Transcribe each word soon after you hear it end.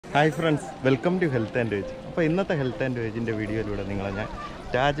Hi friends, welcome to Health and Voyage. അപ്പോൾ ഇന്നത്തെ health and വേജിൻ്റെ വീഡിയോയിലൂടെ നിങ്ങളെ ഞാൻ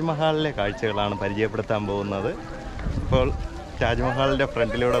താജ്മഹാളിലെ കാഴ്ചകളാണ് പരിചയപ്പെടുത്താൻ പോകുന്നത്. ഇപ്പോൾ താജ്മഹാളിൻ്റെ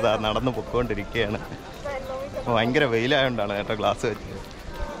ഫ്രണ്ടിലൂടെ നടന്നു പൊയ്ക്കൊണ്ടിരിക്കുകയാണ്. അപ്പോൾ ഭയങ്കര വെയിലായതുകൊണ്ടാണ് കേട്ടോ ഗ്ലാസ് വെച്ചത്.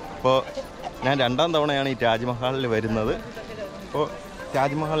 അപ്പോൾ ഞാൻ രണ്ടാം തവണയാണ് ഈ താജ്മഹാളിൽ വരുന്നത്. അപ്പോൾ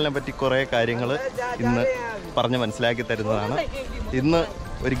താജ്മഹാളിനെ പറ്റി കുറേ കാര്യങ്ങൾ ഇന്ന് പറഞ്ഞ് മനസ്സിലാക്കി തരുന്നതാണ്. ഇന്ന്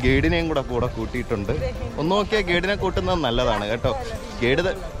ഒരു ഗൈഡിനെയും കൂടെ കൂട്ടിയിട്ടുണ്ട്. ഒന്ന് നോക്കിയാൽ ഗൈഡിനെ കൂട്ടുന്നത് നല്ലതാണ് കേട്ടോ. ഗൈഡ്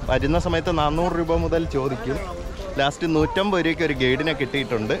വരുന്ന സമയത്ത് 400 രൂപ മുതൽ ചോദിക്കും. ലാസ്റ്റ് 150 രൂപയ്ക്ക് ഒരു ഗൈഡിനെ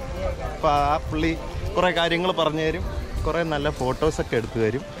കിട്ടിയിട്ടുണ്ട്. അപ്പോൾ ആ പുള്ളി കുറേ കാര്യങ്ങൾ പറഞ്ഞു തരും, കുറേ നല്ല ഫോട്ടോസൊക്കെ എടുത്തു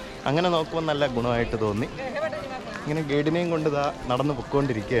തരും. അങ്ങനെ നോക്കുമ്പോൾ നല്ല ഗുണമായിട്ട് തോന്നി. ഇങ്ങനെ ഗൈഡിനെയും കൊണ്ട് നടന്നു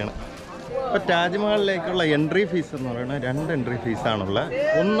പൊയ്ക്കൊണ്ടിരിക്കുകയാണ്. ഇപ്പോൾ താജ്മഹലിലേക്കുള്ള എൻട്രി ഫീസ് എന്ന് പറയുന്നത് 2 എൻട്രി ഫീസാണുള്ളത്.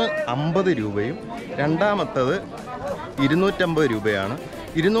 ഒന്ന് 50 രൂപയും രണ്ടാമത്തത് 250 രൂപയാണ്.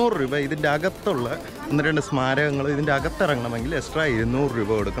 200 രൂപ ഇതിൻ്റെ അകത്തുള്ള 1-2 സ്മാരകങ്ങൾ ഇതിൻ്റെ അകത്തിറങ്ങണമെങ്കിൽ എക്സ്ട്രാ 200 രൂപ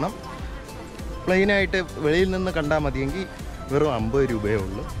കൊടുക്കണം. പ്ലെയിനായിട്ട് വെളിയിൽ നിന്ന് കണ്ടാൽ മതിയെങ്കിൽ വെറും 50 രൂപയേ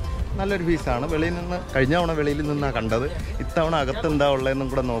ഉള്ളൂ. നല്ലൊരു ഫീസാണ്. വെളിയിൽ നിന്ന് കഴിഞ്ഞ തവണ വെളിയിൽ നിന്നാണ് കണ്ടത്. ഇത്തവണ അകത്ത് എന്താ ഉള്ളതെന്നും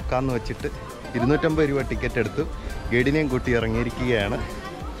കൂടെ നോക്കാമെന്ന് വെച്ചിട്ട് 250 രൂപ ടിക്കറ്റ് എടുത്തു ഗൈഡിനെയും കൂട്ടി ഇറങ്ങിയിരിക്കുകയാണ്.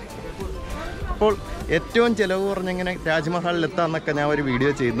 അപ്പോൾ ഏറ്റവും ചിലവ് കുറഞ്ഞെങ്ങനെ താജ്മഹലിൽ എത്താമെന്നൊക്കെ ഞാൻ ഒരു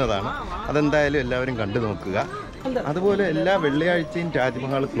വീഡിയോ ചെയ്യുന്നതാണ്. അതെന്തായാലും എല്ലാവരും കണ്ടു നോക്കുക. അതുപോലെ എല്ലാ വെള്ളിയാഴ്ചയും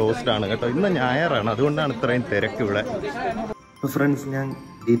താജ്മഹൽ ക്ലോസ്ഡ് ആണ് കേട്ടോ. ഇന്ന് ഞായറാണ്, അതുകൊണ്ടാണ് ഇത്രയും തിരക്ക് ഇവിടെ. ഫ്രണ്ട്സ്, ഞാൻ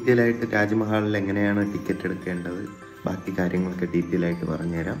ഡീറ്റെയിൽ ആയിട്ട് താജ്മഹലിൽ എങ്ങനെയാണ് ടിക്കറ്റ് എടുക്കേണ്ടത്, ബാക്കി കാര്യങ്ങളൊക്കെ ഡീറ്റെയിൽ ആയിട്ട്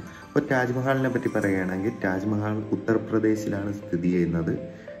പറഞ്ഞുതരാം. അപ്പോൾ താജ്മഹലിനെ പറ്റി പറയുകയാണെങ്കിൽ താജ്മഹൽ ഉത്തർപ്രദേശിലാണ് സ്ഥിതി ചെയ്യുന്നത്.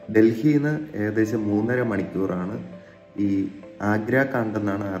 ഡൽഹിയിൽ നിന്ന് ഏകദേശം 3.5 മണിക്കൂറാണ്. ഈ ആഗ്ര കാണ്ട്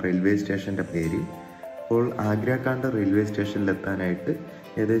എന്നാണ് ആ റെയിൽവേ സ്റ്റേഷൻ്റെ പേര്. അപ്പോൾ ആഗ്ര കാണ്ട് റെയിൽവേ സ്റ്റേഷനിലെത്താനായിട്ട്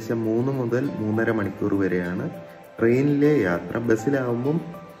ഏകദേശം 3 മുതൽ 3.5 മണിക്കൂർ വരെയാണ് ട്രെയിനിലെ യാത്ര. ബസ്സിലാവുമ്പം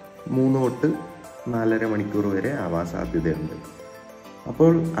 3 തൊട്ട് 4.5 മണിക്കൂർ വരെ ആവാൻ സാധ്യതയുണ്ട്.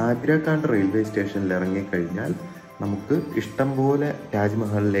 അപ്പോൾ ആഗ്ര കാണ്ട് റെയിൽവേ സ്റ്റേഷനിൽ ഇറങ്ങിക്കഴിഞ്ഞാൽ നമുക്ക് ഇഷ്ടം പോലെ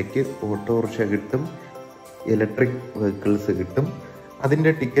താജ്മഹലിലേക്ക് ഓട്ടോറിക്ഷ കിട്ടും, ഇലക്ട്രിക് വെഹിക്കിൾസ് കിട്ടും.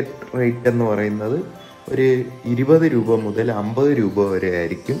 അതിൻ്റെ ടിക്കറ്റ് റേറ്റ് എന്ന് പറയുന്നത് ഒരു 20 രൂപ മുതൽ 50 രൂപ വരെ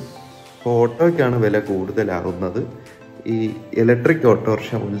ആയിരിക്കും. അപ്പോൾ ഓട്ടോയ്ക്കാണ് വില കൂടുതലാകുന്നത്. ഈ ഇലക്ട്രിക്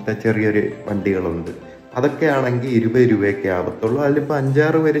ഓട്ടോറിക്ഷ പോലത്തെ ചെറിയൊരു വണ്ടികളുണ്ട്, അതൊക്കെ ആണെങ്കിൽ 20 രൂപയൊക്കെ ആവത്തുള്ളൂ. അതിലിപ്പോൾ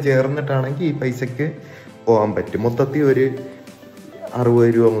 5-6 പേര് ചേർന്നിട്ടാണെങ്കിൽ ഈ പൈസയ്ക്ക് പോകാൻ പറ്റും. മൊത്തത്തിൽ ഒരു 60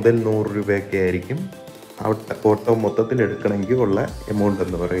 രൂപ മുതൽ 100 രൂപയൊക്കെ ആയിരിക്കും ഓട്ടോ മൊത്തത്തിൽ എടുക്കണമെങ്കിൽ ഉള്ള എമൗണ്ട്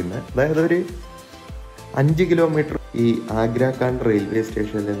എന്ന് പറയുന്നത്. അതായത് ഒരു 5 കിലോമീറ്റർ ഈ ആഗ്ര കാണ്ട് റെയിൽവേ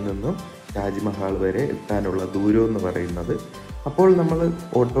സ്റ്റേഷനിൽ നിന്നും താജ്മഹൽ വരെ എത്താനുള്ള ദൂരം എന്ന് പറയുന്നത്. അപ്പോൾ നമ്മൾ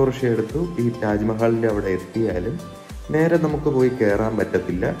ഓട്ടോറിക്ഷ എടുത്തു ഈ താജ്മഹലിൻ്റെ അവിടെ എത്തിയാലും നേരെ നമുക്ക് പോയി കയറാൻ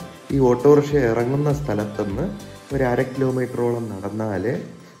പറ്റത്തില്ല. ഈ ഓട്ടോറിക്ഷ ഇറങ്ങുന്ന സ്ഥലത്തുനിന്ന് ഒരു 1/2 കിലോമീറ്ററോളം നടന്നാലേ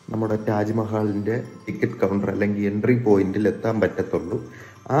നമ്മുടെ താജ്മഹലിൻ്റെ ടിക്കറ്റ് കൗണ്ടർ അല്ലെങ്കിൽ എൻട്രി പോയിന്റിൽ എത്താൻ പറ്റത്തുള്ളൂ.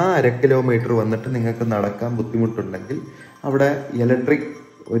 ആ 1/2 കിലോമീറ്റർ വന്നിട്ട് നിങ്ങൾക്ക് നടക്കാൻ ബുദ്ധിമുട്ടുണ്ടെങ്കിൽ അവിടെ ഇലക്ട്രിക്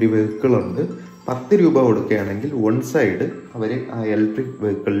ഒരു വെഹിക്കിളുണ്ട്. 10 രൂപ കൊടുക്കുകയാണെങ്കിൽ 1 സൈഡ് അവർ ആ ഇലക്ട്രിക്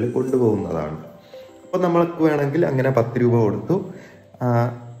വെഹിക്കിളിൽ കൊണ്ടുപോകുന്നതാണ്. അപ്പോൾ നമ്മൾക്ക് വേണമെങ്കിൽ അങ്ങനെ 10 രൂപ കൊടുത്തു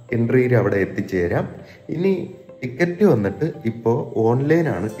എൻട്രിയിൽ അവിടെ എത്തിച്ചേരാം. ഇനി ടിക്കറ്റ് വന്നിട്ട് ഇപ്പോൾ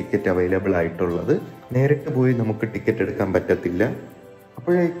ഓൺലൈനാണ് ടിക്കറ്റ് അവൈലബിൾ ആയിട്ടുള്ളത്. നേരിട്ട് പോയി നമുക്ക് ടിക്കറ്റ് എടുക്കാൻ പറ്റത്തില്ല.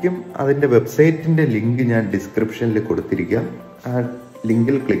 അപ്പോഴേക്കും അതിൻ്റെ വെബ്സൈറ്റിൻ്റെ ലിങ്ക് ഞാൻ ഡിസ്ക്രിപ്ഷനിൽ കൊടുത്തിരിക്കാം. ആ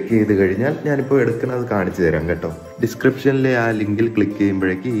ലിങ്കിൽ ക്ലിക്ക് ചെയ്ത് കഴിഞ്ഞാൽ ഞാനിപ്പോൾ എടുക്കുന്നത് കാണിച്ചു തരാം കേട്ടോ. ഡിസ്ക്രിപ്ഷനിലെ ആ ലിങ്കിൽ ക്ലിക്ക്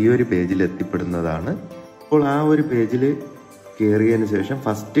ചെയ്യുമ്പോഴേക്ക് ഈ ഒരു പേജിൽ എത്തിപ്പെടുന്നതാണ്. അപ്പോൾ ആ ഒരു പേജിൽ കയറിയതിന് ശേഷം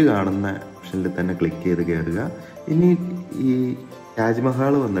ഫസ്റ്റ് കാണുന്ന ഓപ്ഷനിൽ തന്നെ ക്ലിക്ക് ചെയ്ത് കയറുക. ഇനി ഈ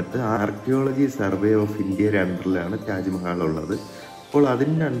താജ്മഹൽ വന്നിട്ട് ആർക്കിയോളജി സർവേ ഓഫ് ഇന്ത്യയുടെ അണ്ടറിലാണ് താജ്മഹൽ ഉള്ളത്. അപ്പോൾ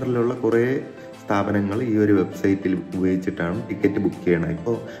അതിൻ്റെ അണ്ടറിലുള്ള കുറേ സ്ഥാപനങ്ങൾ ഈ ഒരു വെബ്സൈറ്റിൽ ഉപയോഗിച്ചിട്ടാണ് ടിക്കറ്റ് ബുക്ക് ചെയ്യണത്.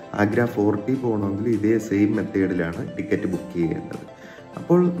 ഇപ്പോൾ ആഗ്ര ഫോർട്ടിൽ പോകണമെങ്കിൽ ഇതേ സെയിം മെത്തേഡിലാണ് ടിക്കറ്റ് ബുക്ക് ചെയ്യേണ്ടത്.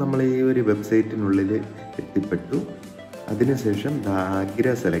 അപ്പോൾ നമ്മൾ ഈ ഒരു വെബ്സൈറ്റിനുള്ളിൽ എത്തിപ്പെട്ടു. അതിനുശേഷം ആഗ്ര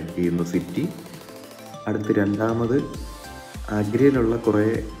സെലക്ട് ചെയ്യുന്നു സിറ്റി. അടുത്ത് രണ്ടാമത് ആഗ്രയിലുള്ള കുറേ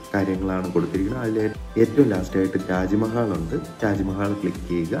കാര്യങ്ങളാണ് കൊടുത്തിരിക്കുന്നത്. അതിൽ ഏറ്റവും ലാസ്റ്റായിട്ട് താജ്മഹൽ ഉണ്ട്. താജ്മഹൽ ക്ലിക്ക്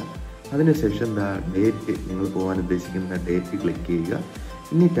ചെയ്യുക. അതിനുശേഷം ഡേറ്റ്, നിങ്ങൾ പോകാൻ ഉദ്ദേശിക്കുന്ന ഡേറ്റ് ക്ലിക്ക് ചെയ്യുക.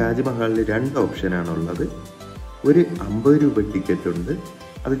 ഇനി താജ്മഹലിൽ 2 ഓപ്ഷനാണുള്ളത്. ഒരു 50 രൂപ ടിക്കറ്റ് ഉണ്ട്,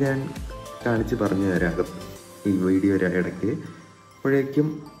 അത് ഞാൻ കാണിച്ച് പറഞ്ഞു തരാം ഈ വീഡിയോ ഇടയ്ക്ക്. അപ്പോഴേക്കും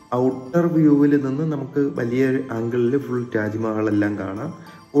ഔട്ടർ വ്യൂവിൽ നിന്ന് നമുക്ക് വലിയ ആംഗിളിൽ ഫുൾ താജ്മഹലെല്ലാം കാണാം.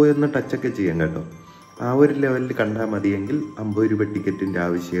 പോയൊന്ന് ടച്ചൊക്കെ ചെയ്യാം കേട്ടോ. ആ ഒരു ലെവലിൽ കണ്ടാൽ മതിയെങ്കിൽ 50 രൂപ ടിക്കറ്റിൻ്റെ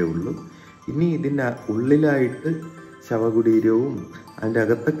ആവശ്യമേ ഉള്ളൂ. ഇനി ഇതിൻ്റെ ഉള്ളിലായിട്ട് ശവകുടീരവും അതിൻ്റെ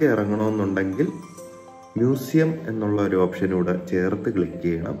അകത്തൊക്കെ ഇറങ്ങണമെന്നുണ്ടെങ്കിൽ മ്യൂസിയം എന്നുള്ള ഒരു ഓപ്ഷനൂടെ ചേർത്ത് ക്ലിക്ക്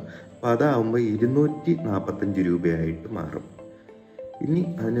ചെയ്യണം. അപ്പോൾ അതാവുമ്പോൾ 245 രൂപയായിട്ട് മാറും. ഇനി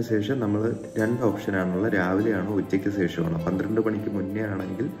അതിനുശേഷം നമ്മൾ 2 ഓപ്ഷനാണുള്ള, രാവിലെയാണോ ഉച്ചയ്ക്ക് ശേഷമാണോ. 12 മണിക്ക് മുന്നേ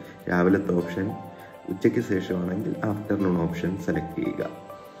ആണെങ്കിൽ രാവിലത്തെ ഓപ്ഷൻ, ഉച്ചയ്ക്ക് ശേഷമാണെങ്കിൽ ആഫ്റ്റർനൂൺ ഓപ്ഷൻ സെലക്ട് ചെയ്യുക.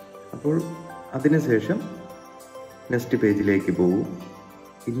 അപ്പോൾ അതിനുശേഷം നെക്സ്റ്റ് പേജിലേക്ക് പോകും.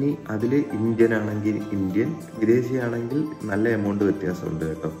 ഇനി അതിൽ ഇന്ത്യൻ ആണെങ്കിൽ ഇന്ത്യൻ, വിദേശിയാണെങ്കിൽ നല്ല എമൗണ്ട് വ്യത്യാസമുണ്ട്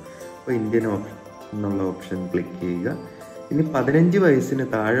കേട്ടോ. അപ്പോൾ ഇന്ത്യൻ എന്നുള്ള ഓപ്ഷൻ ക്ലിക്ക് ചെയ്യുക. ഇനി 15 വയസ്സിന്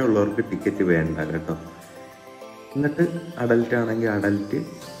താഴെ ഉള്ളവർക്ക് ടിക്കറ്റ് വേണ്ട കേട്ടോ. എന്നിട്ട് അഡൽട്ട് ആണെങ്കിൽ അഡൽട്ട്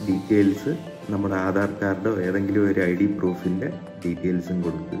ഡീറ്റെയിൽസ്, നമ്മുടെ ആധാർ കാർഡോ ഏതെങ്കിലും ഒരു ID പ്രൂഫിൻ്റെ ഡീറ്റെയിൽസും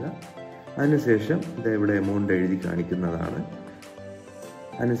കൊടുക്കുക. അതിനുശേഷം ഇവിടെ എമൗണ്ട് എഴുതി കാണിക്കുന്നതാണ്.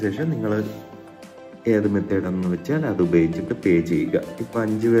 അതിനുശേഷം നിങ്ങൾ ഏത് മെത്തേഡെന്ന് വെച്ചാൽ അത് ഉപയോഗിച്ചിട്ട് പേ ചെയ്യുക. ഇപ്പോൾ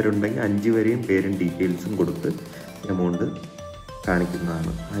 5 പേരുണ്ടെങ്കിൽ 5 പേരെയും പേരും ഡീറ്റെയിൽസും കൊടുത്ത് എമൗണ്ട്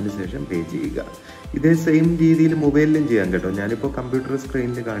കാണിക്കുന്നതാണ്. അതിനുശേഷം പേ ചെയ്യുക. ഇതേ സെയിം രീതിയിൽ മൊബൈലിലും ചെയ്യാം കേട്ടോ. ഞാനിപ്പോൾ കമ്പ്യൂട്ടർ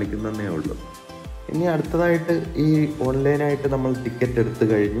സ്ക്രീനിൽ കാണിക്കുന്നതേ ഉള്ളൂ. ഇനി അടുത്തതായിട്ട് ഈ ഓൺലൈനായിട്ട് നമ്മൾ ടിക്കറ്റ് എടുത്തു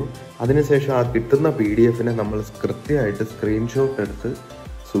കഴിഞ്ഞു. അതിനുശേഷം ആ കിട്ടുന്ന PDF നമ്മൾ കൃത്യമായിട്ട് സ്ക്രീൻഷോട്ട് എടുത്ത്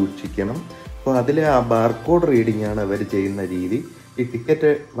സൂക്ഷിക്കണം. അപ്പോൾ അതിലെ ആ ബാർകോഡ് റീഡിംഗ് ആണ് അവർ ചെയ്യുന്ന രീതി. ഈ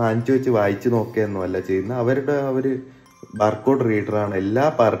ടിക്കറ്റ് വാങ്ങിച്ചു വെച്ച് വായിച്ചു നോക്കുകയൊന്നുമല്ല ചെയ്യുന്നത്. അവരുടെ ഒരു ബാർകോഡ് റീഡറാണ് എല്ലാ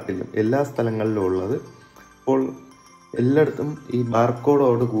പാർട്ടിലും എല്ലാ സ്ഥലങ്ങളിലും ഉള്ളത്. അപ്പോൾ എല്ലായിടത്തും ഈ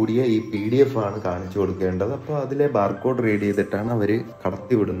ബാർകോഡോട് കൂടിയ ഈ PDF ആണ് കാണിച്ചു കൊടുക്കേണ്ടത്. അപ്പോൾ അതിലെ ബാർകോഡ് റീഡ് ചെയ്തിട്ടാണ് അവർ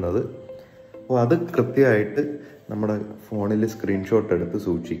കടത്തി വിടുന്നത്. അപ്പോൾ അത് കൃത്യമായിട്ട് നമ്മുടെ ഫോണിൽ സ്ക്രീൻഷോട്ട് എടുത്ത്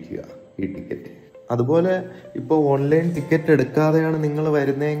സൂക്ഷിക്കുക ഈ ടിക്കറ്റ്. അതുപോലെ ഇപ്പോൾ ഓൺലൈൻ ടിക്കറ്റ് എടുക്കാതെയാണ് നിങ്ങൾ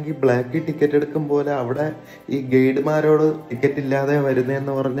വരുന്നതെങ്കിൽ ബ്ലാക്ക് ടിക്കറ്റ് എടുക്കും പോലെ അവിടെ ഈ ഗൈഡുമാരോട് ടിക്കറ്റ് ഇല്ലാതെ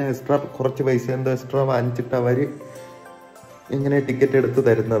വരുന്നതെന്ന് പറഞ്ഞാൽ എക്സ്ട്രാ കുറച്ച് പൈസ എന്തോ എക്സ്ട്രാ വാങ്ങിച്ചിട്ട് അവർ ഇങ്ങനെ ടിക്കറ്റ് എടുത്ത്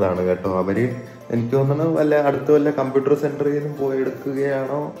തരുന്നതാണ് കേട്ടോ. അവർ എനിക്ക് തോന്നുന്നു വല്ല കമ്പ്യൂട്ടർ സെന്ററിൽ നിന്നും പോയി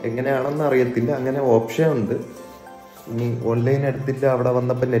എടുക്കുകയാണോ എങ്ങനെയാണെന്ന് അറിയത്തില്ല. അങ്ങനെ ഓപ്ഷൻ ഉണ്ട്. ഇനി ഓൺലൈൻ എടുത്തില്ല, അവിടെ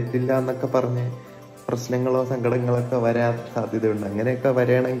വന്നപ്പോൾ നെറ്റില്ല എന്നൊക്കെ പറഞ്ഞ് പ്രശ്നങ്ങളോ സങ്കടങ്ങളൊക്കെ വരാൻ സാധ്യതയുണ്ട്. അങ്ങനെയൊക്കെ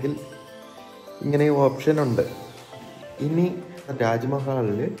വരികയാണെങ്കിൽ ഇങ്ങനെ ഓപ്ഷൻ ഉണ്ട്. ഇനി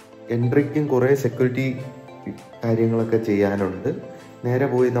താജ്മഹലിൽ എൻട്രിക്കും കുറേ സെക്യൂരിറ്റി കാര്യങ്ങളൊക്കെ ചെയ്യാനുണ്ട്. നേരെ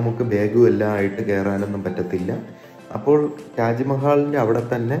പോയി നമുക്ക് ബാഗും എല്ലാം ആയിട്ട് കയറാനൊന്നും പറ്റത്തില്ല. അപ്പോൾ താജ്മഹലിൻ്റെ അവിടെ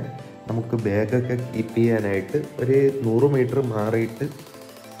തന്നെ നമുക്ക് ബാഗൊക്കെ കീപ്പ് ചെയ്യാനായിട്ട് ഒരു 100 മീറ്റർ മാറിയിട്ട്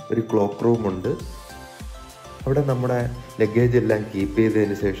ഒരു ക്ലോക്ക് റൂമുണ്ട്. അവിടെ നമ്മുടെ ലഗേജ് എല്ലാം കീപ്പ്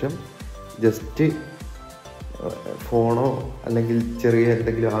ചെയ്തതിന് ശേഷം ജസ്റ്റ് ഫോണോ അല്ലെങ്കിൽ ചെറിയ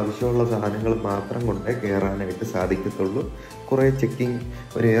എന്തെങ്കിലും ആവശ്യമുള്ള സാധനങ്ങൾ മാത്രം കൊണ്ടേ കയറാനായിട്ട് സാധിക്കത്തുള്ളൂ. കുറേ ചെക്കിങ്,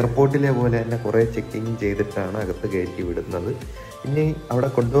 ഒരു എയർപോർട്ടിലെ പോലെ തന്നെ കുറേ ചെക്കിങ് ചെയ്തിട്ടാണ് അകത്ത് കയറ്റി വിടുന്നത്. ഇനി അവിടെ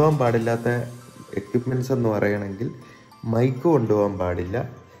കൊണ്ടുപോകാൻ പാടില്ലാത്ത എക്യുപ്മെൻറ്റ്സ് എന്ന് പറയണമെങ്കിൽ മൈക്ക് കൊണ്ടുപോകാൻ പാടില്ല,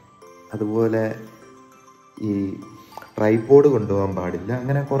 അതുപോലെ ഈ ട്രൈപോഡ് കൊണ്ടുപോകാൻ പാടില്ല.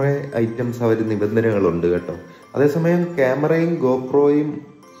 അങ്ങനെ കുറേ ഐറ്റംസ് അവർ നിബന്ധനകളുണ്ട് കേട്ടോ. അതേസമയം ക്യാമറയും ഗോപ്രോയും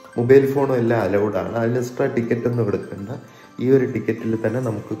മൊബൈൽ ഫോണും എല്ലാം അലൗഡാണ്. അതിന് എക്സ്ട്രാ ടിക്കറ്റ് ഒന്നും എടുക്കണ്ട. ഈ ഒരു ടിക്കറ്റിൽ തന്നെ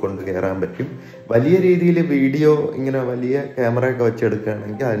നമുക്ക് കൊണ്ടു കയറാൻ പറ്റും. വലിയ രീതിയിൽ വീഡിയോ ഇങ്ങനെ വലിയ ക്യാമറയൊക്കെ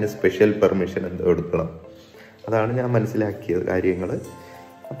വെച്ചെടുക്കുകയാണെങ്കിൽ അതിന് സ്പെഷ്യൽ പെർമിഷൻ എന്തോ എടുക്കണം. അതാണ് ഞാൻ മനസ്സിലാക്കിയത് കാര്യങ്ങൾ.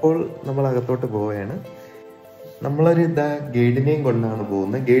 അപ്പോൾ നമ്മൾ അകത്തോട്ട് പോവുകയാണ്. നമ്മളൊരു ഗൈഡിനെയും കൊണ്ടാണ്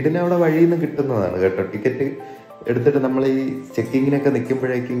പോകുന്നത്. ഗൈഡിനെ അവിടെ വഴിയിൽ നിന്ന് കിട്ടുന്നതാണ് കേട്ടോ. ടിക്കറ്റ് എടുത്തിട്ട് നമ്മൾ ഈ ചെക്കിങ്ങിനൊക്കെ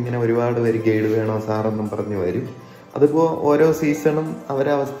നിൽക്കുമ്പോഴേക്കും ഇങ്ങനെ ഒരുപാട് പേര് ഗൈഡ് വേണോ സാറെന്നും പറഞ്ഞ് വരും. അതിപ്പോൾ ഓരോ സീസണും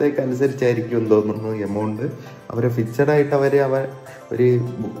അവരെ അവസ്ഥയ്ക്ക് അനുസരിച്ചായിരിക്കും തോന്നുന്നു എമൗണ്ട്. അവർ ഫിക്സഡായിട്ട് അവർ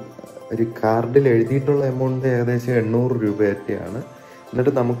ഒരു കാർഡിൽ എഴുതിയിട്ടുള്ള എമൗണ്ട് ഏകദേശം 800 രൂപയൊക്കെയാണ്.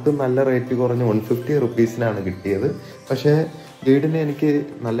 എന്നിട്ട് നമുക്ക് നല്ല റേറ്റ് കുറഞ്ഞ് 150 റുപ്പീസിനാണ് കിട്ടിയത്. പക്ഷേ ഗൈഡിനെ എനിക്ക്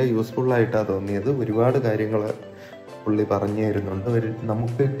നല്ല യൂസ്ഫുള്ളായിട്ടാണ് തോന്നിയത്. ഒരുപാട് കാര്യങ്ങൾ പുള്ളി പറഞ്ഞു തരുന്നുണ്ട്.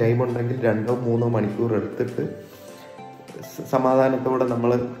 നമുക്ക് ടൈം ഉണ്ടെങ്കിൽ 2-3 മണിക്കൂർ എടുത്തിട്ട് സമാധാനത്തോടെ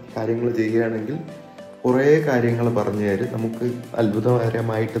നമ്മൾ കാര്യങ്ങൾ ചെയ്യുകയാണെങ്കിൽ കുറേ കാര്യങ്ങൾ പറഞ്ഞു തരും. നമുക്ക്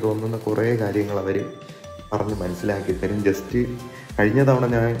അത്ഭുതകരമായിട്ട് തോന്നുന്ന കുറേ കാര്യങ്ങൾ അവർ പറഞ്ഞ് മനസ്സിലാക്കി തരും. ജസ്റ്റ് കഴിഞ്ഞ തവണ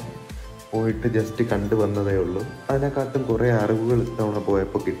ഞാൻ പോയിട്ട് ജസ്റ്റ് കണ്ടു വന്നതേ ഉള്ളൂ. അതിനെക്കാട്ടും കുറേ അറിവുകൾ ഇത്തവണ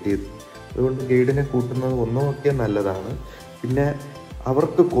പോയപ്പോൾ കിട്ടിയത്. അതുകൊണ്ട് ഗൈഡിനെ കൂട്ടുന്നത് ഒന്നുമൊക്കെ നല്ലതാണ്. പിന്നെ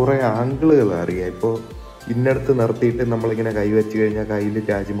അവർക്ക് കുറേ ആംഗിളുകൾ അറിയാം. ഇപ്പോൾ ഇന്നടത്ത് നിർത്തിയിട്ട് നമ്മളിങ്ങനെ കൈവച്ച് കഴിഞ്ഞാൽ കയ്യിൽ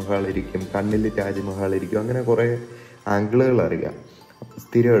താജ്മഹൽ ഇരിക്കും, കണ്ണിൽ താജ്മഹൽ ഇരിക്കും. അങ്ങനെ കുറേ ആംഗിളുകൾ അറിയാം.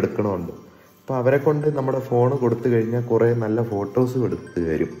 സ്ഥിരം എടുക്കണമുണ്ട്. അപ്പോൾ അവരെ കൊണ്ട് നമ്മുടെ ഫോൺ കൊടുത്തു കഴിഞ്ഞാൽ കുറേ നല്ല ഫോട്ടോസ് എടുത്ത്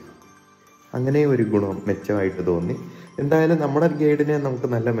തരും. അങ്ങനെ ഒരു ഗുണം മെച്ചമായിട്ട് തോന്നി. എന്തായാലും നമ്മുടെ ഗൈഡിനെ നമുക്ക്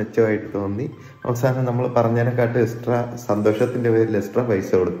നല്ല മെച്ചമായിട്ട് തോന്നി. അവസാനം നമ്മൾ പറഞ്ഞതിനെക്കാട്ടും എക്സ്ട്രാ സന്തോഷത്തിൻ്റെ പേരിൽ എക്സ്ട്രാ പൈസ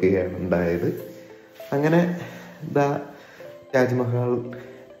കൊടുക്കുകയാണ് ഉണ്ടായത്. അങ്ങനെ താജ്മഹൽ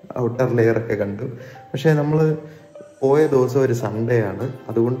ഔട്ടർ ലെയറൊക്കെ കണ്ടു. പക്ഷേ നമ്മൾ പോയ ദിവസം ഒരു സൺഡേ ആണ്,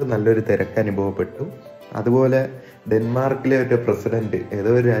 അതുകൊണ്ട് നല്ലൊരു തിരക്ക് അനുഭവപ്പെട്ടു. അതുപോലെ ഡെൻമാർക്കിലെ ഒരു പ്രസിഡന്റ്, ഏതോ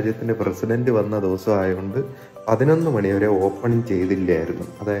ഒരു രാജ്യത്തിൻ്റെ പ്രസിഡന്റ് വന്ന ദിവസം ആയതുകൊണ്ട് 11 മണി വരെ ഓപ്പണിങ് ചെയ്തില്ലായിരുന്നു.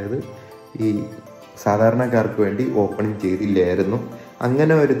 അതായത് ഈ സാധാരണക്കാർക്ക് വേണ്ടി ഓപ്പണിങ് ചെയ്തില്ലായിരുന്നു.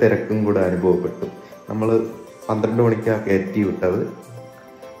 അങ്ങനെ ഒരു തിരക്കും കൂടെ അനുഭവപ്പെട്ടു. നമ്മൾ 12 മണിക്കാണ് കയറ്റി വിട്ടത്.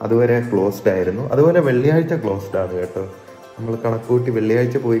 അതുവരെ ക്ലോസ്ഡ് ആയിരുന്നു. അതുപോലെ വെള്ളിയാഴ്ച ക്ലോസ്ഡ് ആണ് കേട്ടോ. നമ്മൾ കണക്കൂട്ടി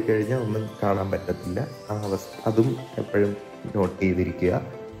വെള്ളിയാഴ്ച പോയി കഴിഞ്ഞാൽ ഒന്നും കാണാൻ പറ്റത്തില്ല. ആ അവസ്ഥ അതും എപ്പോഴും നോട്ട് ചെയ്തിരിക്കുക.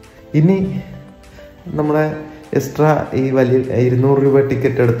 ഇനി നമ്മുടെ എക്സ്ട്രാ ഈ വലിയ 200 രൂപ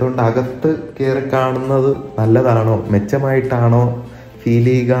ടിക്കറ്റ് എടുത്തുകൊണ്ട് അകത്ത് കയറി കാണുന്നത് നല്ലതാണോ, മെച്ചമായിട്ടാണോ ഫീൽ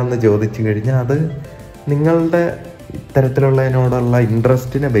ചെയ്യുക എന്ന് ചോദിച്ചു കഴിഞ്ഞാൽ അത് നിങ്ങളുടെ ഇത്തരത്തിലുള്ളതിനോടുള്ള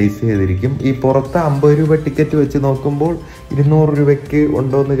ഇൻട്രസ്റ്റിനെ ബേസ് ചെയ്തിരിക്കും. ഈ പുറത്ത് 50 രൂപ ടിക്കറ്റ് വെച്ച് നോക്കുമ്പോൾ 200 രൂപയ്ക്ക്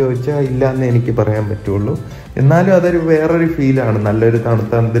ഉണ്ടോ എന്ന് ചോദിച്ചാൽ ഇല്ല എന്ന് എനിക്ക് പറയാൻ പറ്റുള്ളൂ. എന്നാലും അതൊരു വേറൊരു ഫീലാണ്. നല്ലൊരു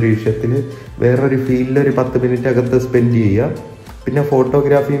തണുത്ത അന്തരീക്ഷത്തിൽ വേറൊരു ഫീലിൽ ഒരു 10 മിനിറ്റ് അകത്ത് സ്പെൻഡ് ചെയ്യുക. പിന്നെ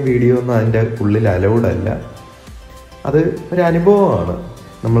ഫോട്ടോഗ്രാഫിയും വീഡിയോ ഒന്നും അതിൻ്റെ ഉള്ളിൽ അലൗഡ് അല്ല. അത് ഒരു അനുഭവമാണ്.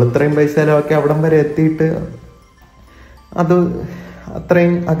 നമ്മൾ ഇത്രയും പൈസ ചിലവൊക്കെ അവിടം വരെ എത്തിയിട്ട് അത്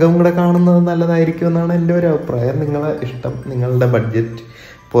അത്രയും അകം കൂടെ കാണുന്നത് നല്ലതായിരിക്കും എന്നാണ് എൻ്റെ ഒരു അഭിപ്രായം. നിങ്ങളെ ഇഷ്ടം, നിങ്ങളുടെ ബഡ്ജറ്റ്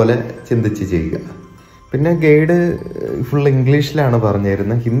പോലെ ചിന്തിച്ച് ചെയ്യുക. പിന്നെ ഗൈഡ് ഫുൾ ഇംഗ്ലീഷിലാണ് പറഞ്ഞു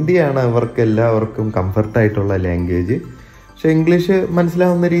തരുന്നത്. ഹിന്ദിയാണ് അവർക്ക് എല്ലാവർക്കും കംഫർട്ടായിട്ടുള്ള ലാംഗ്വേജ്. പക്ഷെ ഇംഗ്ലീഷ്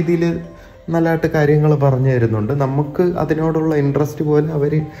മനസ്സിലാവുന്ന രീതിയിൽ നല്ലതായിട്ട് കാര്യങ്ങൾ പറഞ്ഞു തരുന്നുണ്ട്. നമുക്ക് അതിനോടുള്ള ഇൻട്രസ്റ്റ് പോലെ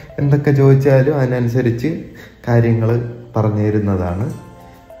അവർ എന്തൊക്കെ ചോദിച്ചാലും അതിനനുസരിച്ച് കാര്യങ്ങൾ പറഞ്ഞു തരുന്നതാണ്.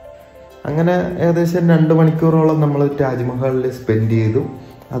 അങ്ങനെ ഏകദേശം 2 മണിക്കൂറോളം നമ്മൾ താജ്മഹലിൽ സ്പെൻഡ് ചെയ്തു.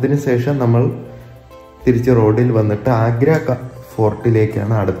 അതിനുശേഷം നമ്മൾ തിരിച്ച് റോഡിൽ വന്നിട്ട് ആഗ്ര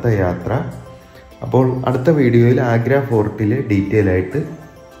ഫോർട്ടിലേക്കാണ് അടുത്ത യാത്ര. അപ്പോൾ അടുത്ത വീഡിയോയിൽ ആഗ്ര ഫോർട്ടിലെ ഡീറ്റെയിൽ ആയിട്ട്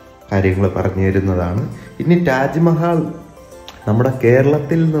കാര്യങ്ങൾ പറഞ്ഞു തരുന്നതാണ്. ഇനി താജ്മഹൽ, നമ്മുടെ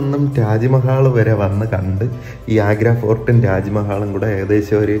കേരളത്തിൽ നിന്നും താജ്മഹൽ വരെ വന്ന് കണ്ട് ഈ ആഗ്ര ഫോർട്ടും താജ്മഹലും കൂടെ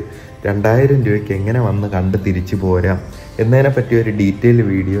ഏകദേശം ഒരു 2000 രൂപയ്ക്ക് എങ്ങനെ വന്ന് കണ്ട് തിരിച്ചു പോരാം എന്നതിനെ പറ്റി ഒരു ഡീറ്റെയിൽ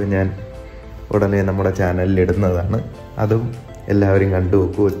വീഡിയോ ഞാൻ ഉടനെ നമ്മുടെ ചാനലിൽ ഇടുന്നതാണ്. അതും എല്ലാവരും കണ്ടു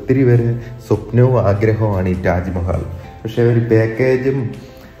നോക്കും. ഒത്തിരി പേര് സ്വപ്നവും ആഗ്രഹവുമാണ് ഈ താജ്മഹൽ. പക്ഷേ ഒരു പാക്കേജും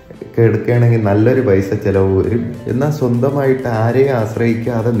ഒക്കെ എടുക്കുകയാണെങ്കിൽ നല്ലൊരു പൈസ ചിലവ് വരും. എന്നാൽ സ്വന്തമായിട്ട് ആരെയും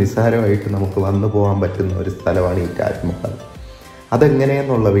ആശ്രയിക്കാതെ നിസ്സാരമായിട്ട് നമുക്ക് വന്നു പോകാൻ പറ്റുന്ന ഒരു സ്ഥലമാണ് ഈ താജ്മഹൽ.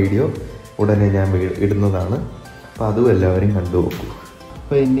 അതെങ്ങനെയെന്നുള്ള വീഡിയോ ഉടനെ ഞാൻ ഇടുന്നതാണ്. അപ്പോൾ അതും എല്ലാവരും കണ്ടു നോക്കൂ.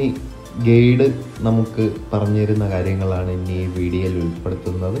 അപ്പോൾ ഇനി ഗൈഡ് നമുക്ക് പറഞ്ഞു തരുന്ന കാര്യങ്ങളാണ് ഇനി ഈ വീഡിയോയിൽ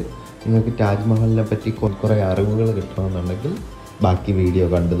ഉൾപ്പെടുത്തുന്നത്. നിങ്ങൾക്ക് താജ്മഹലിനെ പറ്റി കുറേ അറിവുകൾ കിട്ടണമെന്നുണ്ടെങ്കിൽ ബാക്കി വീഡിയോ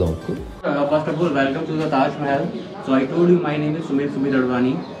കണ്ടു നോക്കൂ. First of all, welcome to the Taj Mahal. So I told you my name is Sumit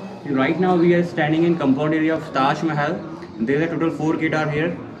Advani. Right now we are standing in compound area of Taj Mahal. There are total 4 gates are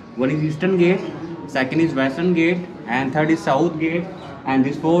here. One is Eastern Gate, second is Western Gate, and third is South Gate, and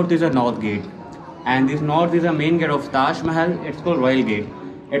this fourth is a North Gate. And this North is a main gate of Taj Mahal. It's called Royal Gate.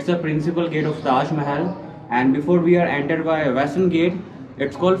 It's a principal gate of Taj Mahal. And before we are entered by Western Gate,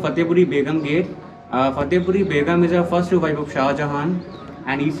 it's called Fatehpuri Begum Gate. Fatehpuri Begum is the first wife of Shah Jahan.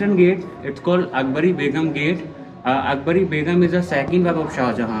 And Eastern Gate, it's called Akbari Begum Gate. Akbari Begum is the second wife of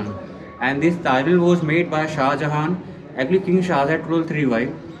Shah Jahan. And this Taj Mahal was made by Shah Jahan. Actually, King Shah Jahan told 3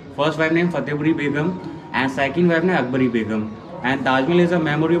 wives. First wife named Fatehpuri Begum, and second wife named Akbari Begum. And Taj Mahal is a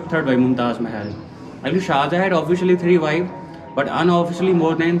memory of third wife Mumtaz Mahal. Actually, Shah Jahan had officially 3 wives, but unofficially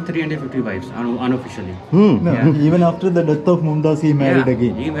more than 350 wives. Unofficially. Yeah. Even after the death of Mumtaz, he married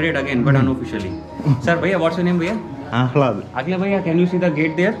again. He married again, but unofficially. Sir, bhaiya, what's your name, bhaiya? ആഹ്ലാദ്. Akhila bhaiya, can you see the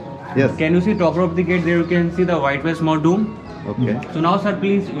gate there? Yes. Can you see top of the gate there? You can see the white with small dome. Okay. So now, sir,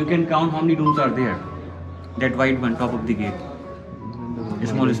 please, you can count how many domes are there. That white one, top of the gate.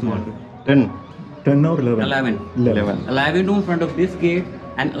 Small. 10. 10 or 11? 11. 11. 11 dome in front of this gate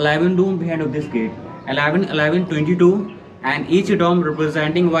and 11 dome behind of this gate. 11, 11, 22, and each dome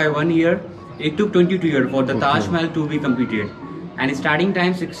representing by 1 year. It took 22 years for the Taj Mahal to be completed. And starting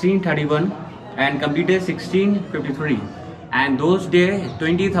time 1631 and completed 1653. And those days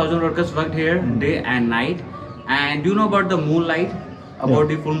 20,000 workers worked here day and night. And do you know about the moonlight? About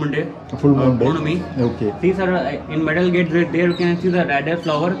the full moon day? Full moon day. Purnami. Okay. See, sir, in middle gate there you can see the red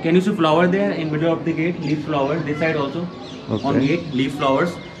flower. Can you see flower there in middle of the gate? Leaf flower. This side also. Okay. On gate, leaf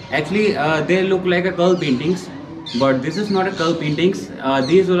flowers. Actually, they look like a curl paintings, but this is not a curl paintings.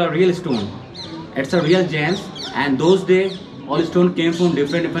 These are a real stone. It's a real gems. And those days, all stone came from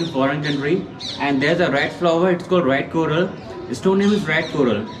different foreign country. And there's a red flower. It's called red coral. The stone name is red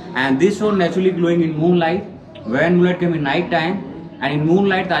coral. And this stone naturally glowing in moonlight. When moonlight came in night time. And in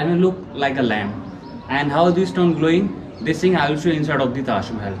moonlight, Taj Mahal look like a lamp. And how this stone glowing? This thing I will show inside of the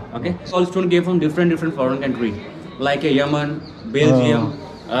Taj Mahal. Okay. All stone came from different foreign countries, like Yemen, Belgium,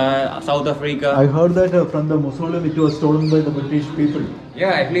 South Africa. I heard that from the mausoleum it was stolen by the British people.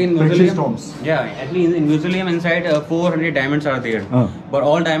 Yeah, actually in Precious museum. stones. Yeah, actually in museum inside 400 diamonds are there, but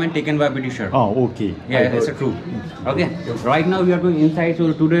all diamond taken by Britisher. Oh, okay. Yeah, that's true. Okay. Right now we are going inside. So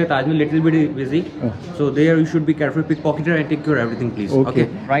today Taj Mahal little bit busy. So there you should be careful, pickpocketer, and take care of everything, please. Okay.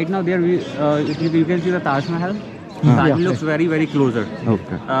 Right now there you can see the Taj Mahal. Taj Mahal looks very very closer.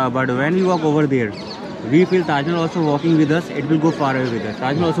 Okay. But when we walk over there, we feel Taj Mahal also walking with us. It will go far away with us.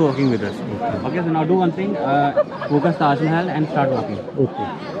 Taj Mahal also walking with us. Okay. So now do one thing. Focus Taj Mahal and start walking. Okay.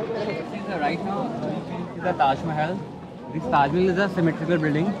 Right now this is the Taj Mahal. This Taj Mahal is a symmetrical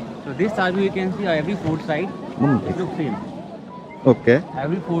building. So this Taj Mahal you can see every four side. It looks same. Okay.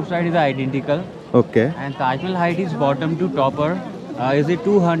 Every four side is identical. Okay. And Taj Mahal height is bottom to topper. Is it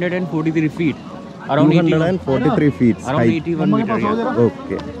 243 feet? Around 243 feet around height. 81 meter. Yeah.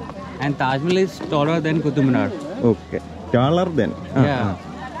 Okay. And Taj Mahal is taller than Qutub Minar. Okay. Taller than. Yeah.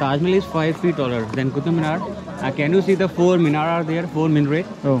 Taj Mahal is 5 feet taller than Qutub Minar. Can you see the 4 minar are there? 4 minaret.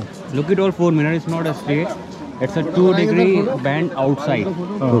 Oh. Look at all 4 minar. It's not a straight. It's a 2-degree bend outside.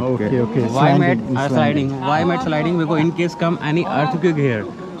 Okay. Okay. Why Slanted, mat sliding? Why mat sliding? Because in case come any earthquake here,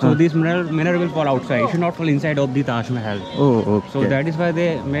 so this minar will fall outside. It should not fall inside of the Taj Mahal. Oh, okay. So that is why they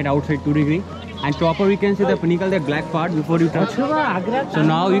made outside 2 degree. And topper we can see the pinnacle, that black part before you touch. So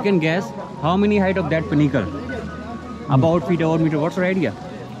now you can guess how many height of that pinnacle. About feet or meter. What's your idea?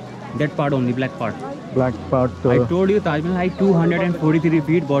 That part only, black part. Black part. I told you Taj Mahal height 243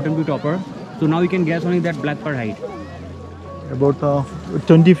 feet bottom to topper. So now you can guess only that black part height. About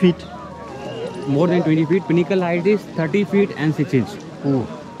 20 feet. More than 20 feet. Pinnacle height is 30 feet and 6 inch. Oh.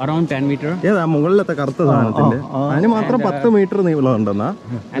 Around 10 meter. ഏതാ മുകളിലത്തെ കറുത്ത സാധനത്തിന്റെ അതിന് മാത്രം 10 metre നീളം ഉണ്ടെന്നാ.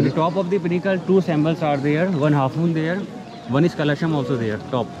 And the top of the pinnacle 2 symbols are there. One half moon there. One is Kalasham also there.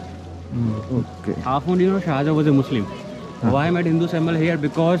 Top. Okay. Half moon, you know, Shah Jahan was a Muslim. Why I made Hindu symbol here?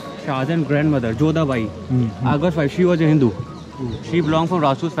 Because Shah Jahan's grandmother, Jodhabai, Agra's wife, she was a Hindu. She belonged from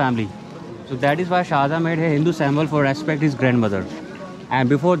Rajput family. So that is why Shah Jahan made a Hindu symbol for respect his grandmother. And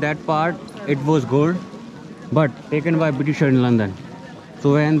before that part, it was gold, but taken by British in London.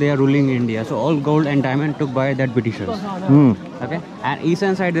 So when they are ruling India, so all gold and diamond took by that Britishers. Okay. And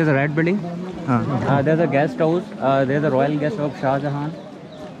eastern side there's a red building. There's a guest house. There's a royal guest of Shah Jahan.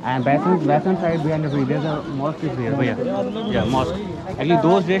 And western side behind the bridge, there's a mosque is there. Yeah, mosque. Actually,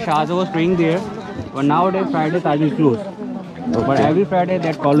 those days Shah Jahan was praying there, but nowadays Friday Taj is closed. But every Friday,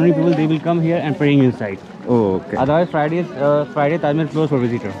 that colony people they will come here and praying inside. Oh, okay. Otherwise, Friday Taj Mahal is closed for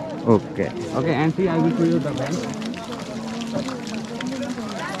visitor. Okay. Okay, and see, I will show you the bank.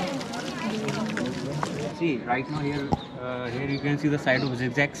 See, right now here you can see the side of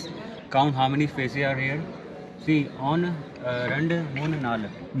zigzags. Count how many faces are here. See, on Rand, Moon, Nal.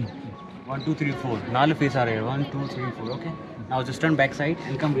 1, 2, 3, 4. Nal faces are here. 1, 2, 3, 4. Okay. Now just turn back side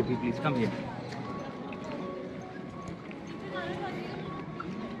and come with me, please. Come here.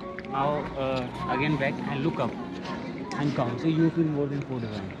 Now again back and look up and count. See, you feel more than 4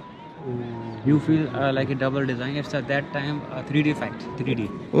 design. You feel like a double design. It's at that time a 3D effect.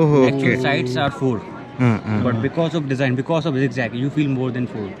 3D. Oh, okay. Actual sides are 4. But because of design, because of zigzag, you feel more than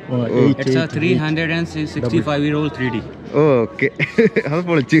 4. It's a 365-year-old 3D. Okay. അത്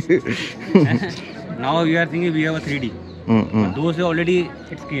പൊളിച്ച്. Now you are thinking we have a 3D. But those already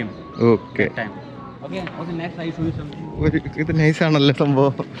it came. Okay. That time. Okay. Next I show you something. ഇത് നൈസാണല്ലോ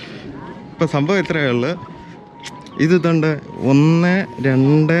സംഭവം. ഇപ്പം സംഭവം എത്രയേ ഉള്ളു. ഇത് തണ്ട് 1, 2,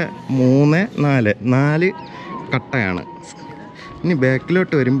 3, 4 കട്ടയാണ്. ഇനി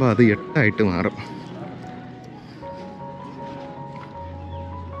ബാക്കിലോട്ട് വരുമ്പോൾ അത് 8 ആയിട്ട് മാറും.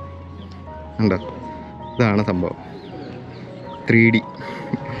 ഉണ്ടോ? ഇതാണ് സംഭവം. 3D.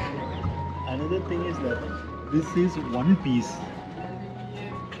 Another thing is that this is one piece.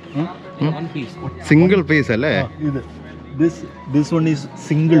 One piece. Single piece അല്ലേ? This one is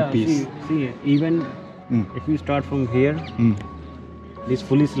single piece. See, even if you start from here, this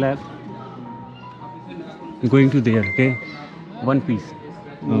fully slab going to there, okay? One piece.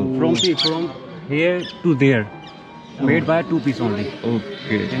 From here to there, made by 2 piece only.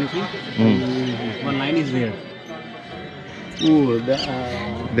 Okay. Can you see? One line is there.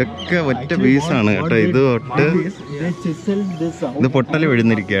 ഇതൊക്കെ ഒറ്റ പീസാണ് കേട്ടോ. ഇത് തൊട്ട് ഇത് പൊട്ടൽ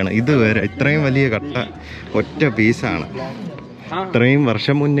വീഴുന്നിരിക്കുകയാണ്. ഇത് വരെ ഇത്രയും വലിയ കട്ട ഒറ്റ പീസാണ്. ഇത്രയും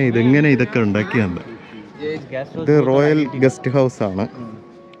വർഷം മുന്നേ ഇതെങ്ങനെ ഇതൊക്കെ ഉണ്ടാക്കിയത്. ഇത് റോയൽ ഗസ്റ്റ് ഹൗസ് ആണ്.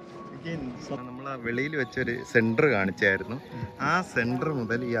 നമ്മൾ ആ വെളിയിൽ വെച്ചൊരു സെൻറ്റർ കാണിച്ചായിരുന്നു. ആ സെൻറ്റർ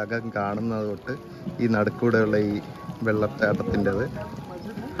മുതൽ ഈ അകം കാണുന്നത് തൊട്ട് ഈ നടുക്കൂടെയുള്ള ഈ വെള്ളച്ചാട്ടത്തിൻ്റെത്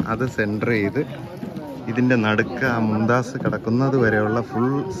അത് സെൻറ്റർ ചെയ്ത് ഇതിൻ്റെ നടുക്ക് ആ മുംതാസ് കിടക്കുന്നത് വരെയുള്ള ഫുൾ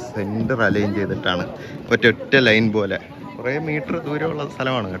സെൻറ്റർ അലൈൻ ചെയ്തിട്ടാണ് ഒറ്റ ലൈൻ പോലെ. കുറേ മീറ്റർ ദൂരമുള്ള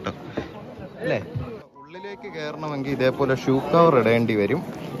സ്ഥലമാണ് കേട്ടോ അല്ലേ. ഉള്ളിലേക്ക് ഉള്ളിലേക്ക് കയറണമെങ്കിൽ ഇതേപോലെ ഷൂ കവർ ഇടേണ്ടി വരും.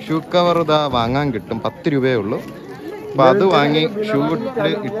 ഷൂ കവർ ഇതാ വാങ്ങാൻ കിട്ടും, 10 രൂപയേ ഉള്ളൂ. അപ്പോൾ അത് വാങ്ങി ഷൂവിൽ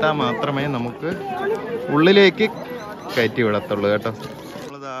ഇട്ടാൽ മാത്രമേ നമുക്ക് ഉള്ളിലേക്ക് കയറ്റി വിടത്തുള്ളൂ കേട്ടോ.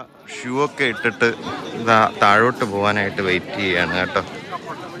 നമ്മളിതാ ഷൂ ഒക്കെ ഇട്ടിട്ട് ഇതാ താഴോട്ട് പോകാനായിട്ട് വെയിറ്റ് ചെയ്യാണ് കേട്ടോ.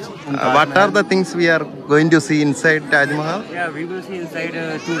 What are the things we are going to see inside Taj Mahal? Yeah, we will see inside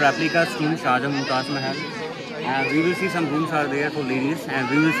 2 replicas tomb, Shah Jahan, Mumtaz Mahal. We will see some rooms are there for ladies, and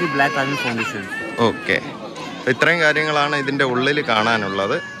we will see black iron foundations. Okay, ഇത്രയും കാര്യങ്ങളാണ് ഇതിൻ്റെ ഉള്ളിൽ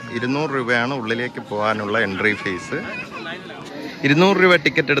കാണാനുള്ളത്. 200 രൂപയാണ് ഉള്ളിലേക്ക് പോകാനുള്ള entry fees. 200 രൂപ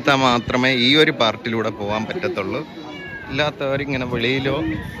ticket എടുത്താൽ മാത്രമേ ഈ ഒരു പാർട്ടിലൂടെ പോകാൻ പറ്റത്തുള്ളൂ. ഇല്ലാത്തവരിങ്ങനെ വെളിയിലോ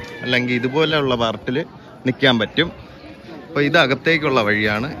അല്ലെങ്കിൽ ഇതുപോലെയുള്ള പാർട്ടിൽ നിൽക്കാൻ പറ്റും. അപ്പോൾ ഇത് അകത്തേക്കുള്ള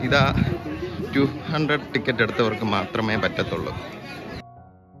വഴിയാണ്. ഇതാ 200 ടിക്കറ്റ് എടുത്തവർക്ക് മാത്രമേ പറ്റത്തുള്ളൂ.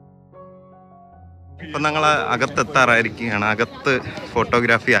 ഇപ്പം ഞങ്ങൾ അകത്തെത്താറായിരിക്കുകയാണ്. അകത്ത്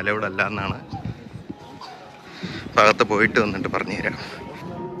ഫോട്ടോഗ്രാഫി അലൗഡ് അല്ല എന്നാണ്. അപ്പം അകത്ത് പോയിട്ട് വന്നിട്ട് പറഞ്ഞുതരാം.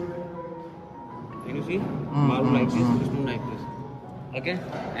 Okay,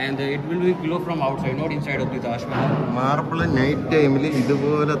 and it will be glow from outside, not inside of the Taj Mahal. Marble night ടൈമിൽ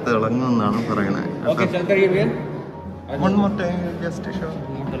ഇതുപോലെ തിളങ്ങുമെന്നാണ് പറയണത്. Okay, sir, can you hear? One more time, just show.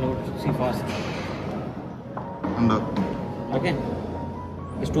 Not allowed to see fast. ഉണ്ടോ? Okay.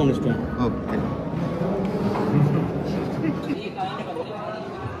 Stone. Okay.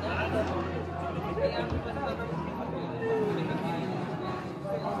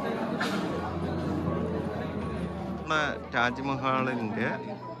 താജ്മഹാളിൻ്റെ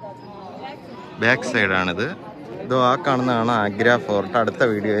back സൈഡാണിത്. ഇതോ ആ കാണുന്നതാണ് Agra fort. അടുത്ത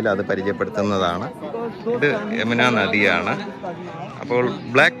വീഡിയോയിൽ അത് പരിചയപ്പെടുത്തുന്നതാണ്. ഇത് യമുന നദിയാണ്. അപ്പോൾ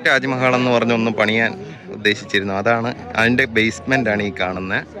ബ്ലാക്ക് താജ്മഹൽ എന്ന് പറഞ്ഞൊന്ന് പണിയാൻ ഉദ്ദേശിച്ചിരുന്നു. അതാണ് അതിൻ്റെ ബേസ്മെൻ്റാണ് ഈ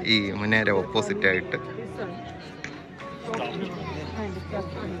കാണുന്നത്, ഈ യമുനയുടെ ഓപ്പോസിറ്റായിട്ട്.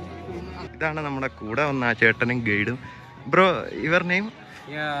 ഇതാണ് നമ്മുടെ കൂടെ വന്ന ആ ചേട്ടനും ഗൈഡും. Bro, your name?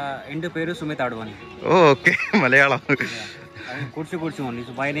 എൻ്റെ പേര് Sumit Advani. Okay, Malayalam. Kursi only.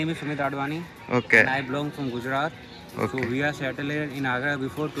 So my name is Sumit Advani. Okay. And I belong from Gujarat. Okay. So we are settled in Agra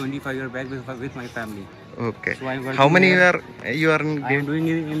before 25 years back with my family. Okay. So I'm How many here. you are in? I am doing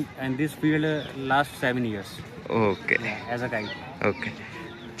it in this field last 7 years. Okay. Yeah, as a guide. Okay.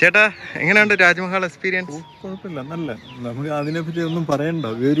 ചേട്ടാ, എങ്ങനെയുണ്ട് Taj Mahal experience? കുഴപ്പമില്ല, നല്ല. നമുക്ക് അതിനെപ്പറ്റി ഒന്നും പറയണ്ട,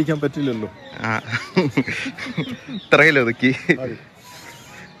 വിവരിക്കാൻ പറ്റില്ലല്ലോ. ഇത്രയിലും ഒതുക്കി.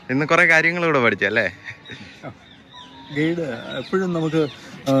 ഇന്ന് കുറെ കാര്യങ്ങൾ ഇവിടെ പഠിച്ചല്ലേ? ഗൈഡ് എപ്പോഴും നമുക്ക്,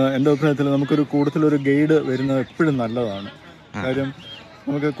 എൻ്റെ അഭിപ്രായത്തിൽ നമുക്കൊരു കൂടുതലൊരു ഗൈഡ് വരുന്നത് എപ്പോഴും നല്ലതാണ്. കാര്യം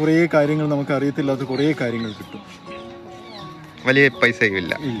നമുക്ക് കുറേ കാര്യങ്ങൾ നമുക്ക് അറിയത്തില്ലാത്ത കുറേ കാര്യങ്ങൾ കിട്ടും. വലിയ പൈസയും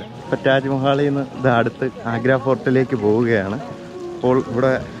ഇല്ല. ഇപ്പം താജ്മഹാളിൽ നിന്ന് ഇത് അടുത്ത് ആഗ്ര ഫോർട്ടിലേക്ക് പോവുകയാണ്. അപ്പോൾ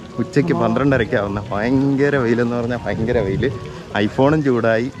ഇവിടെ ഉച്ചയ്ക്ക് 12:30 ആവുന്ന ഭയങ്കര വെയിലെന്ന് പറഞ്ഞാൽ ഭയങ്കര വെയിൽ. ഐഫോണും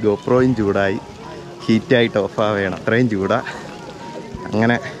ചൂടായി, ഗോപ്രോയും ചൂടായി, ഹീറ്റായിട്ട് ഓഫ് ആവുകയാണ്, അത്രയും ചൂടാ.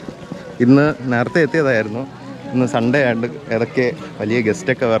 അങ്ങനെ ഇന്ന് നേരത്തെ എത്തിയതായിരുന്നു. ഇന്ന് സൺഡേ ആയിട്ട് ഏതൊക്കെ വലിയ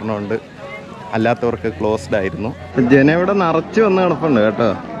ഗസ്റ്റൊക്കെ വരണമുണ്ട്, അല്ലാത്തവർക്ക് ക്ലോസ്ഡ് ആയിരുന്നു. ജനം ഇവിടെ നിറച്ച് വന്ന് കിടപ്പുണ്ട് കേട്ടോ.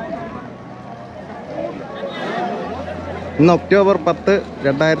 ഇന്ന് ഒക്ടോബർ 10,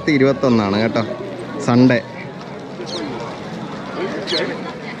 2021 കേട്ടോ, സൺഡേ.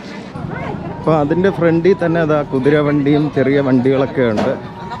 അപ്പോൾ അതിൻ്റെ ഫ്രണ്ടിൽ തന്നെ അതാ കുതിര വണ്ടിയും ചെറിയ വണ്ടികളൊക്കെ ഉണ്ട്.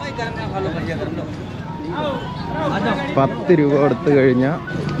 10 രൂപ കൊടുത്തു കഴിഞ്ഞാൽ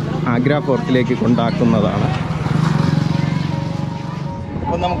ആഗ്ര ഫോർട്ടിലേക്ക് കൊണ്ടാക്കുന്നതാണ്.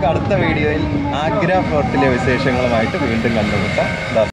 അപ്പോൾ നമുക്ക് അടുത്ത വീഡിയോയിൽ ആഗ്ര ഫോർട്ടിലെ വിശേഷങ്ങളുമായിട്ട് വീണ്ടും കണ്ടുമുട്ടാം.